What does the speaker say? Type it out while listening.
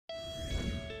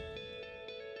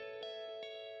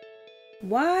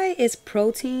Why is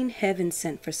protein heaven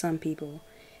sent for some people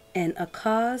and a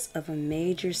cause of a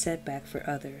major setback for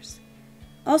others?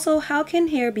 Also, how can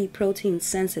hair be protein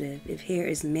sensitive if hair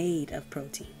is made of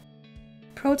protein?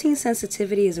 Protein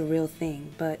sensitivity is a real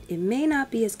thing, but it may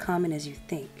not be as common as you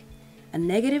think. A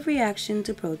negative reaction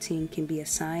to protein can be a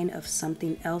sign of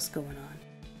something else going on.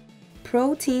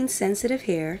 Protein sensitive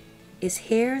hair is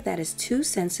hair that is too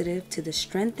sensitive to the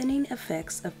strengthening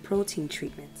effects of protein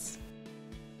treatments.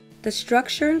 The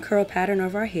structure and curl pattern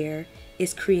of our hair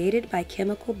is created by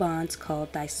chemical bonds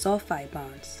called disulfide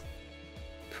bonds.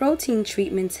 Protein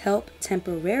treatments help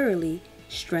temporarily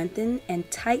strengthen and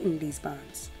tighten these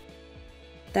bonds.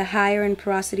 The higher in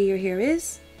porosity your hair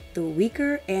is, the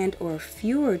weaker and or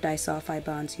fewer disulfide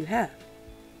bonds you have.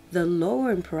 The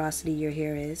lower in porosity your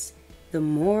hair is, the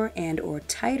more and or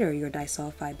tighter your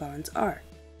disulfide bonds are.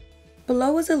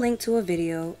 Below is a link to a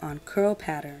video on curl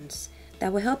patterns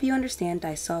that will help you understand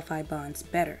disulfide bonds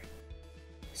better.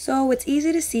 So it's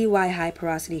easy to see why high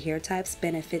porosity hair types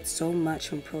benefit so much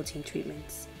from protein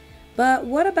treatments. But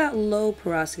what about low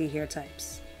porosity hair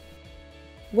types?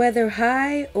 Whether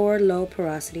high or low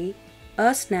porosity,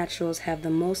 us naturals have the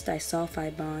most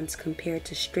disulfide bonds compared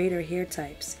to straighter hair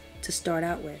types to start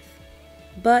out with.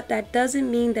 But that doesn't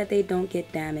mean that they don't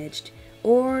get damaged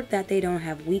or that they don't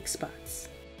have weak spots.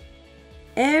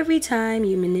 Every time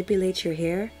you manipulate your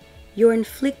hair, you're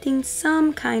inflicting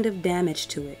some kind of damage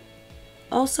to it.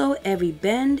 Also, every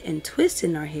bend and twist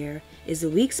in our hair is a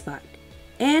weak spot,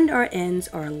 and our ends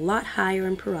are a lot higher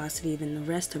in porosity than the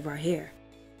rest of our hair.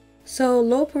 So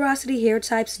low porosity hair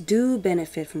types do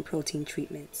benefit from protein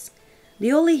treatments.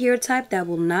 The only hair type that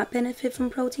will not benefit from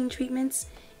protein treatments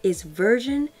is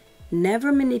virgin,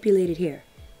 never manipulated hair,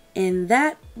 and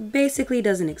that basically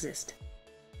doesn't exist.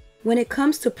 When it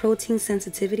comes to protein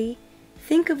sensitivity,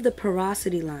 think of the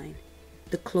porosity line.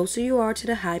 The closer you are to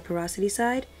the high porosity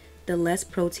side, the less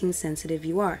protein sensitive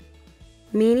you are,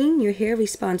 meaning your hair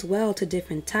responds well to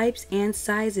different types and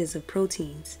sizes of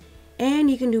proteins,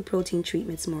 and you can do protein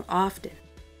treatments more often.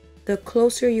 The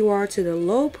closer you are to the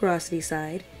low porosity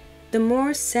side, the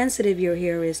more sensitive your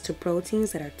hair is to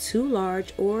proteins that are too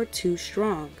large or too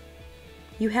strong.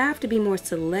 You have to be more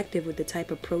selective with the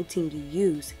type of protein you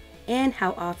use and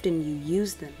how often you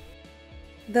use them.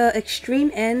 The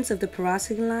extreme ends of the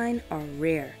porosity line are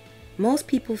rare. Most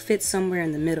people fit somewhere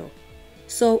in the middle.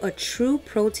 So a true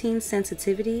protein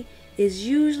sensitivity is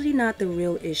usually not the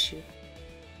real issue.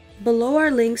 Below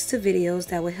are links to videos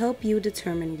that will help you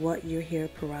determine what your hair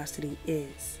porosity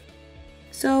is.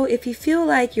 So if you feel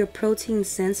like you're protein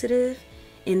sensitive,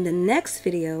 in the next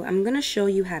video I'm going to show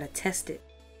you how to test it.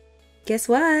 Guess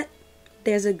what?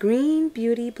 There's a Green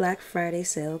Beauty Black Friday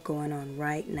sale going on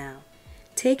right now.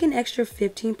 Take an extra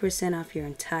 15% off your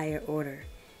entire order.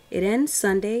 It ends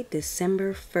Sunday,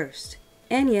 December 1st.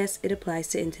 And yes, it applies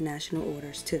to international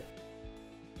orders too.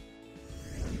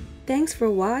 Thanks for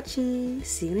watching.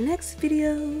 See you in the next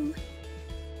video.